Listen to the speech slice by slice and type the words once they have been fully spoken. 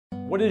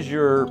What is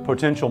your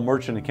potential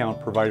merchant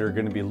account provider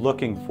going to be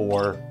looking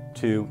for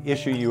to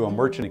issue you a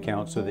merchant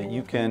account so that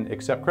you can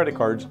accept credit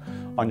cards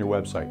on your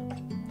website?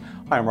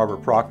 Hi, I'm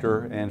Robert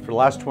Proctor, and for the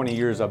last 20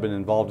 years I've been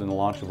involved in the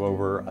launch of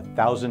over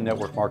 1,000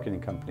 network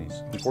marketing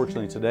companies.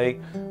 Unfortunately today,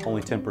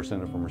 only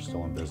 10% of them are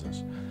still in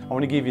business. I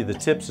want to give you the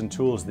tips and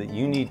tools that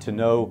you need to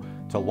know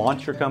to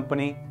launch your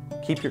company,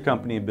 keep your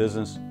company in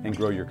business, and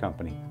grow your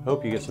company. I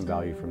hope you get some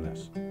value from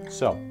this.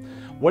 So,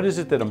 what is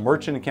it that a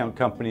merchant account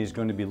company is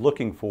going to be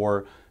looking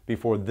for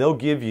before they'll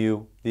give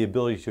you the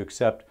ability to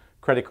accept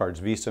credit cards,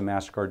 Visa,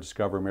 MasterCard,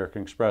 Discover,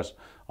 American Express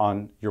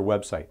on your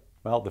website?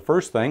 Well, the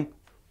first thing,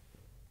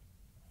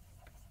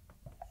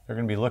 they're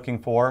going to be looking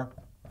for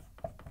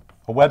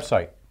a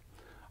website.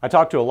 I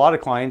talk to a lot of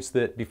clients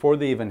that before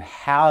they even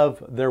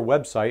have their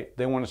website,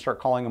 they want to start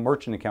calling a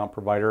merchant account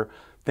provider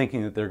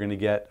thinking that they're going to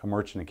get a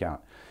merchant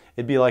account.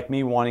 It'd be like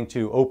me wanting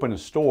to open a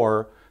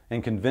store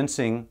and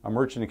convincing a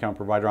merchant account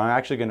provider, I'm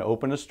actually going to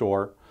open a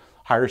store,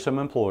 hire some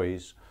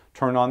employees,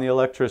 turn on the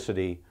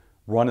electricity,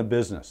 run a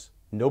business.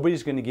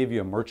 Nobody's going to give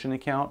you a merchant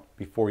account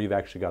before you've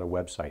actually got a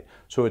website.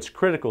 So it's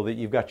critical that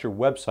you've got your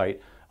website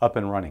up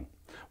and running.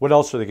 What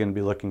else are they going to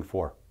be looking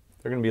for?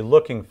 They're going to be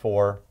looking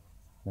for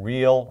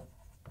real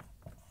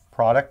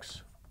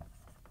products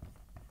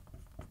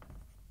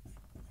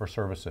or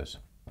services.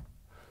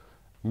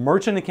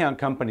 Merchant account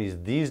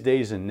companies these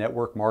days in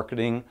network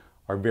marketing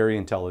are very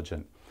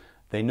intelligent.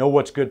 They know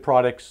what's good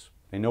products,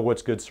 they know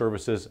what's good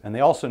services, and they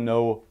also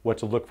know what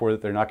to look for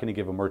that they're not going to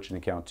give a merchant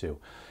account to.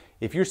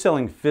 If you're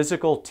selling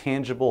physical,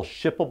 tangible,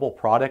 shippable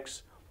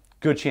products,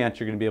 good chance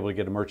you're going to be able to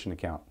get a merchant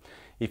account.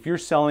 If you're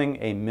selling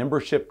a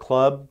membership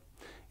club,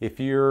 if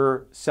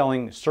you're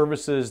selling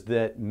services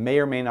that may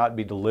or may not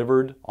be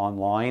delivered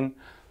online,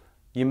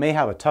 you may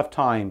have a tough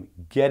time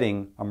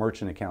getting a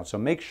merchant account. So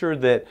make sure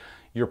that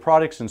your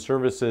products and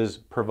services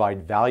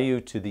provide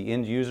value to the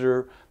end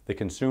user, the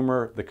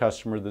consumer, the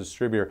customer, the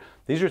distributor.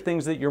 These are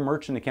things that your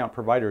merchant account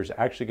provider is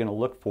actually going to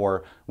look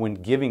for when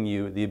giving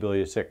you the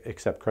ability to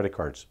accept credit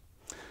cards.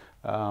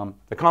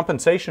 The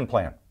compensation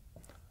plan.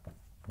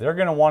 They're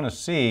going to want to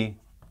see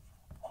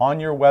on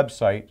your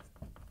website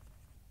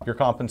your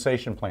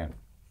compensation plan.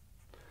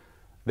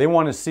 They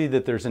want to see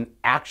that there's an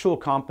actual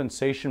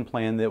compensation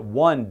plan that,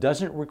 one,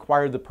 doesn't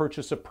require the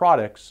purchase of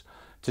products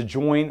to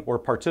join or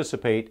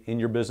participate in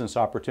your business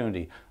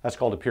opportunity. That's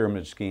called a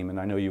pyramid scheme, and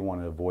I know you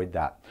want to avoid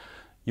that.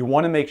 You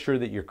want to make sure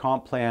that your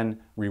comp plan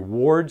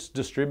rewards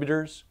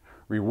distributors,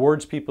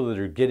 rewards people that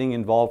are getting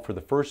involved for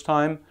the first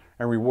time,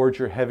 and rewards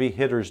your heavy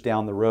hitters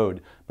down the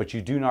road, but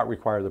you do not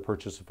require the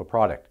purchase of a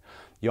product.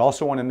 You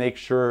also want to make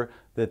sure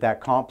that that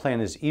comp plan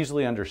is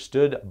easily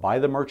understood by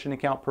the merchant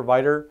account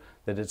provider,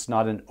 that it's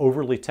not an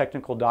overly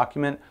technical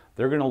document.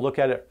 They're going to look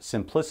at it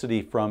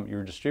simplicity from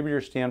your distributor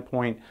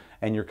standpoint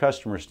and your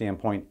customer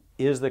standpoint.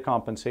 Is the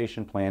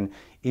compensation plan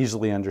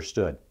easily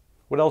understood?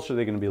 What else are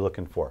they going to be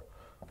looking for?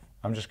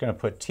 I'm just going to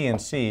put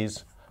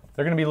T&Cs.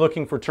 They're going to be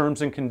looking for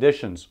terms and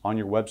conditions on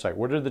your website.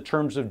 What are the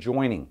terms of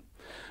joining?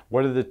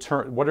 What are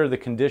the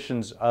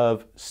conditions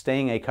of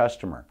staying a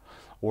customer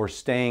or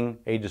staying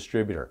a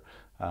distributor?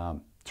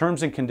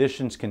 Terms and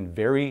conditions can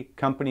vary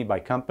company by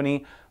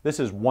company. This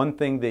is one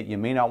thing that you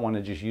may not want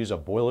to just use a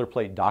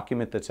boilerplate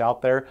document that's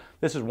out there.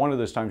 This is one of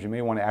those times you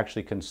may want to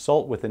actually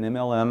consult with an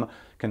MLM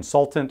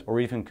consultant or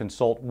even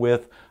consult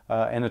with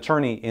an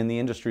attorney in the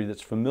industry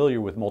that's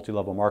familiar with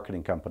multi-level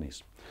marketing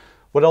companies.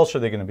 What else are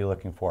they going to be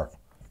looking for?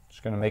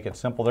 Just going to make it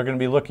simple. They're going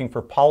to be looking for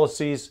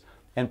policies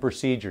and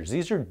procedures.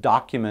 These are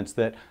documents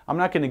that I'm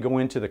not going to go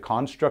into the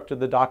construct of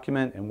the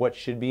document and what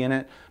should be in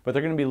it, but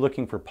they're going to be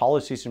looking for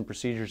policies and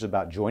procedures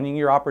about joining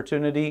your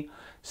opportunity,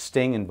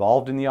 staying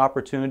involved in the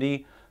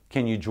opportunity.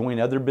 Can you join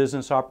other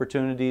business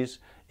opportunities?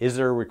 Is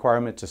there a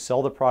requirement to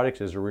sell the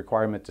product? Is there a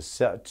requirement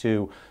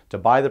to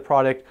buy the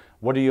product?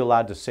 What are you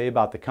allowed to say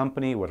about the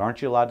company? What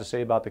aren't you allowed to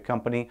say about the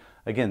company?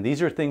 Again,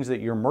 these are things that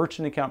your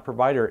merchant account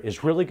provider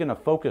is really going to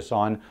focus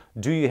on.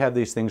 Do you have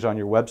these things on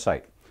your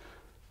website?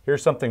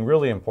 Here's something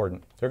really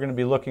important. They're going to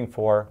be looking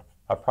for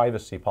a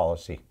privacy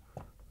policy.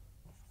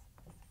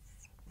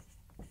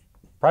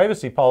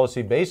 Privacy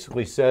policy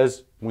basically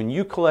says when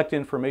you collect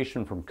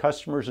information from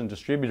customers and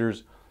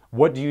distributors,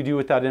 what do you do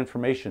with that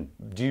information?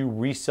 Do you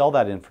resell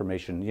that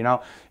information? You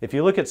know, if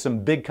you look at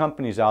some big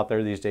companies out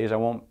there these days, I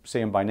won't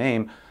say them by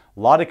name, a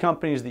lot of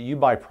companies that you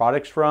buy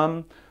products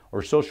from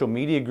or social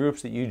media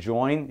groups that you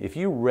join, if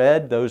you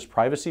read those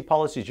privacy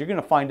policies, you're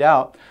going to find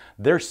out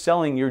they're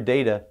selling your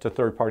data to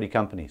third-party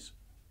companies.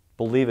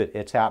 Believe it,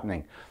 it's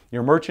happening.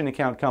 Your merchant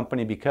account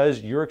company,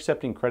 because you're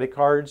accepting credit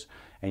cards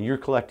and you're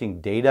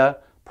collecting data,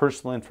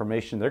 personal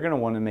information, they're going to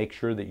want to make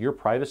sure that your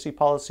privacy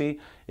policy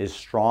is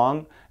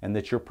strong and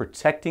that you're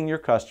protecting your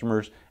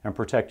customers and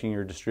protecting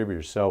your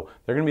distributors. So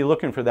they're going to be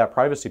looking for that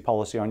privacy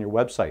policy on your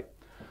website.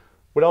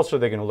 What else are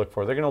they going to look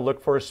for? They're going to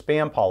look for a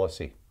spam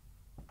policy.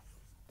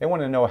 They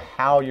want to know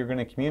how you're going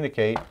to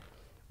communicate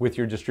with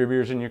your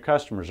distributors and your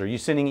customers. Are you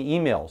sending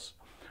emails?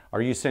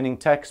 Are you sending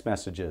text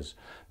messages?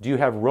 Do you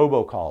have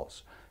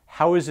robocalls?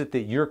 How is it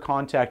that you're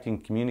contacting,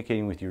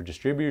 communicating with your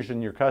distributors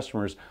and your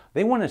customers?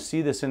 They want to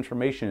see this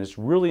information. It's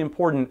really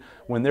important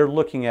when they're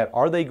looking at,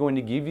 are they going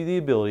to give you the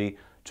ability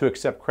to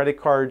accept credit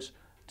cards,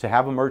 to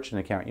have a merchant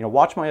account? You know,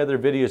 watch my other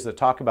videos that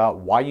talk about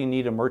why you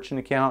need a merchant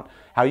account,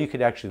 how you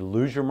could actually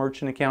lose your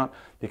merchant account,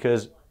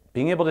 because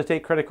being able to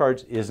take credit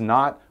cards is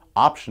not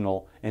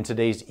optional in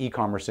today's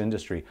e-commerce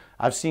industry.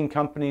 I've seen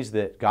companies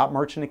that got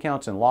merchant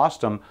accounts and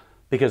lost them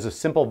because of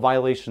simple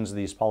violations of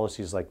these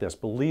policies like this.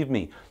 Believe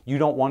me, you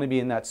don't want to be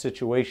in that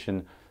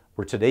situation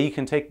where today you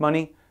can take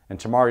money and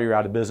tomorrow you're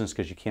out of business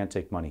because you can't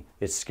take money.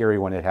 It's scary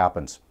when it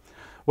happens.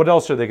 What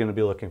else are they going to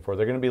be looking for?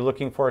 They're going to be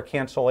looking for a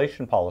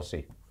cancellation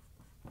policy.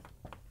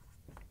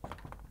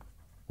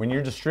 When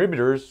your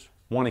distributors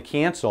want to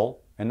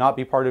cancel and not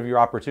be part of your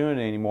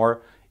opportunity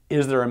anymore,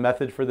 is there a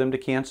method for them to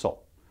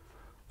cancel?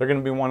 They're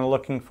going to be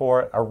looking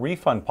for a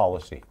refund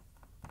policy.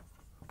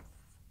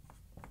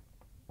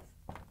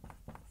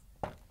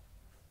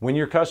 When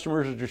your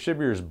customers or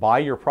distributors buy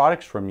your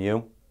products from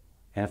you,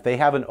 and if they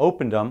haven't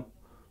opened them,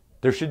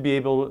 there should be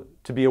able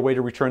to be a way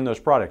to return those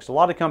products. A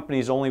lot of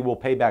companies only will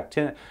pay back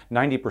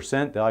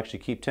 90%. They'll actually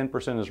keep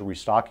 10% as a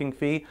restocking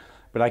fee.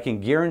 But I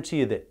can guarantee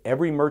you that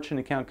every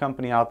merchant account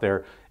company out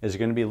there is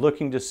going to be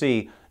looking to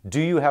see, do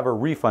you have a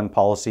refund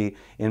policy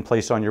in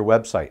place on your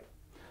website?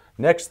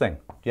 Next thing,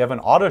 do you have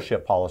an auto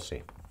ship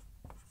policy?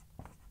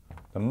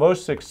 The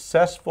most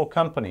successful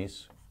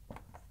companies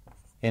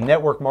in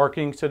network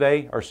marketing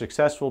today are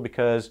successful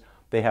because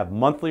they have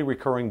monthly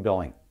recurring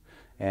billing.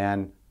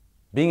 And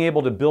being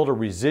able to build a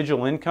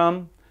residual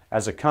income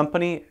as a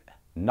company,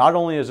 not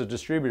only as a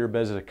distributor,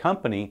 but as a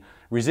company,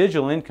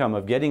 residual income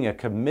of getting a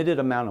committed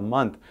amount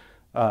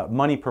of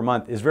money per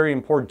month is very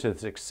important to the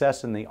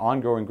success and the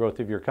ongoing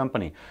growth of your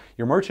company.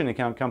 Your merchant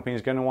account company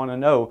is going to want to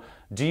know,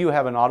 do you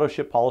have an auto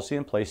ship policy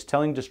in place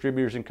telling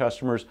distributors and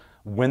customers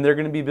when they're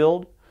going to be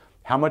billed,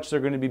 how much they're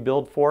going to be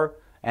billed for,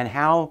 and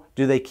how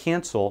do they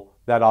cancel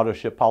that auto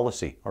ship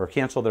policy or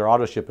cancel their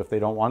auto ship if they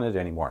don't want it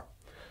anymore.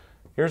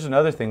 Here's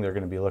another thing they're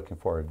going to be looking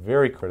for,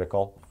 very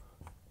critical: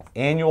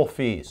 annual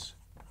fees.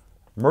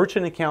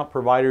 Merchant account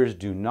providers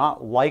do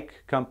not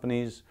like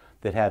companies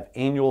that have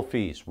annual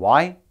fees.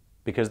 Why?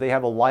 Because they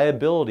have a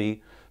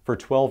liability for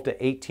 12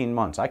 to 18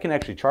 months. I can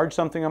actually charge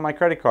something on my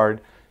credit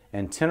card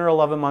and 10 or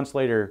 11 months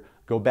later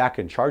go back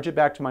and charge it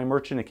back to my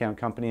merchant account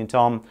company and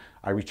tell them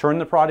I returned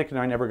the product and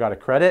I never got a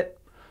credit.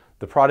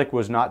 The product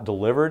was not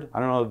delivered.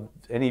 I don't know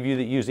if any of you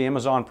that use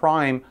Amazon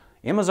Prime,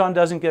 Amazon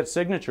doesn't get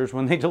signatures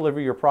when they deliver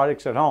your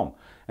products at home.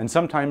 And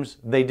sometimes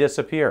they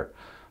disappear.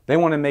 They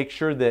want to make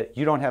sure that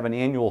you don't have an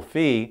annual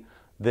fee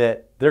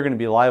that they're going to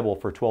be liable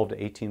for 12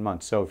 to 18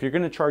 months. So if you're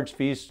going to charge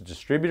fees to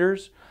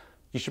distributors,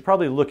 you should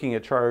probably be looking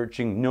at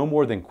charging no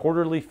more than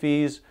quarterly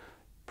fees,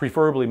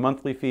 preferably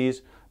monthly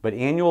fees, but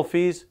annual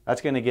fees,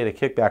 that's going to get a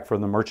kickback from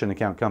the merchant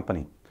account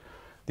company.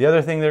 The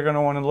other thing they're going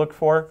to want to look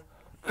for,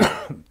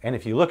 and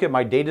if you look at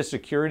my data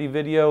security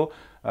video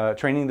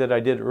training that I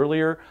did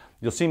earlier,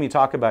 you'll see me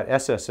talk about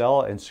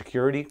SSL and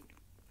security.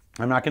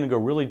 I'm not going to go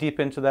really deep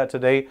into that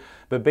today,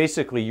 but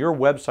basically your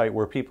website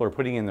where people are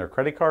putting in their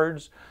credit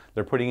cards,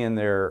 they're putting in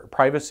their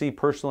privacy,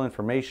 personal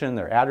information,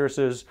 their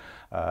addresses,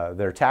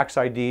 their tax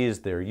IDs,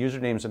 their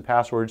usernames and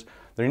passwords,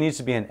 there needs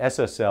to be an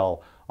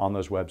SSL on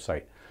those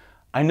websites.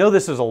 I know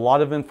this is a lot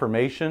of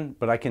information,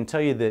 but I can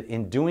tell you that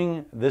in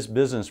doing this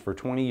business for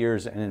 20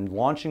 years and in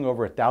launching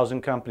over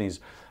 1,000 companies,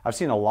 I've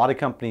seen a lot of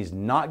companies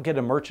not get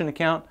a merchant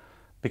account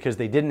because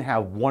they didn't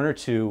have one or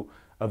two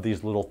of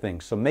these little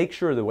things. So make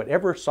sure that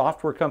whatever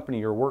software company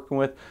you're working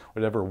with,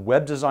 whatever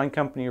web design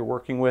company you're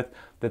working with,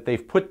 that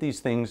they've put these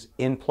things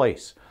in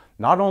place.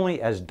 Not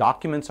only as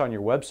documents on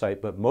your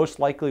website, but most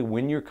likely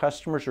when your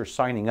customers are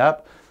signing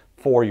up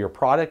for your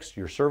products,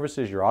 your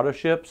services, your auto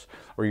ships,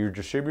 or your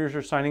distributors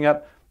are signing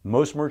up,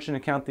 most merchant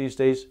account these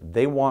days,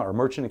 they want, or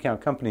merchant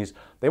account companies,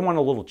 they want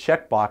a little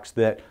checkbox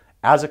that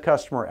as a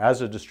customer,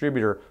 as a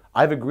distributor,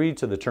 I've agreed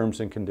to the terms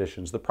and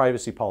conditions, the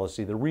privacy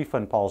policy, the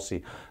refund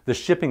policy, the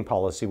shipping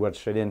policy,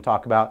 which I didn't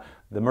talk about.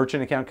 The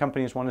merchant account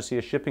companies want to see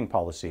a shipping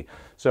policy.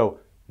 So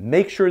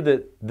make sure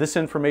that this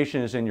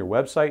information is in your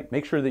website.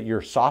 Make sure that your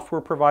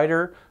software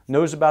provider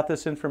knows about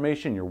this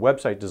information, your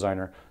website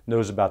designer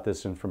knows about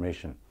this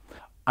information.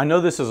 I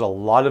know this is a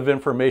lot of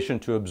information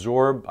to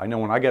absorb. I know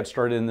when I got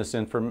started in this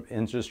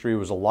industry, it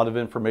was a lot of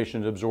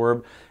information to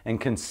absorb,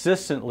 and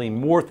consistently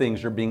more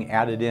things are being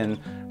added in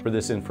for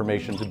this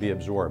information to be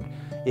absorbed.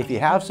 If you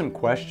have some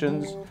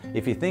questions,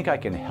 if you think I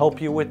can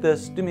help you with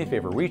this, do me a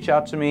favor, reach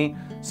out to me,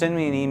 send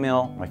me an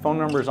email. My phone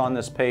number is on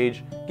this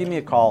page. Give me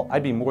a call.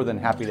 I'd be more than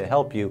happy to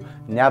help you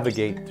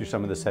navigate through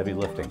some of this heavy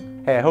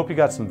lifting. Hey, I hope you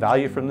got some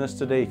value from this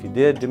today. If you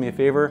did, do me a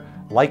favor,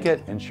 like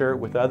it and share it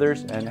with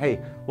others. And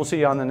hey, we'll see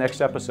you on the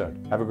next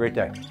episode. Have a great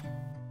day.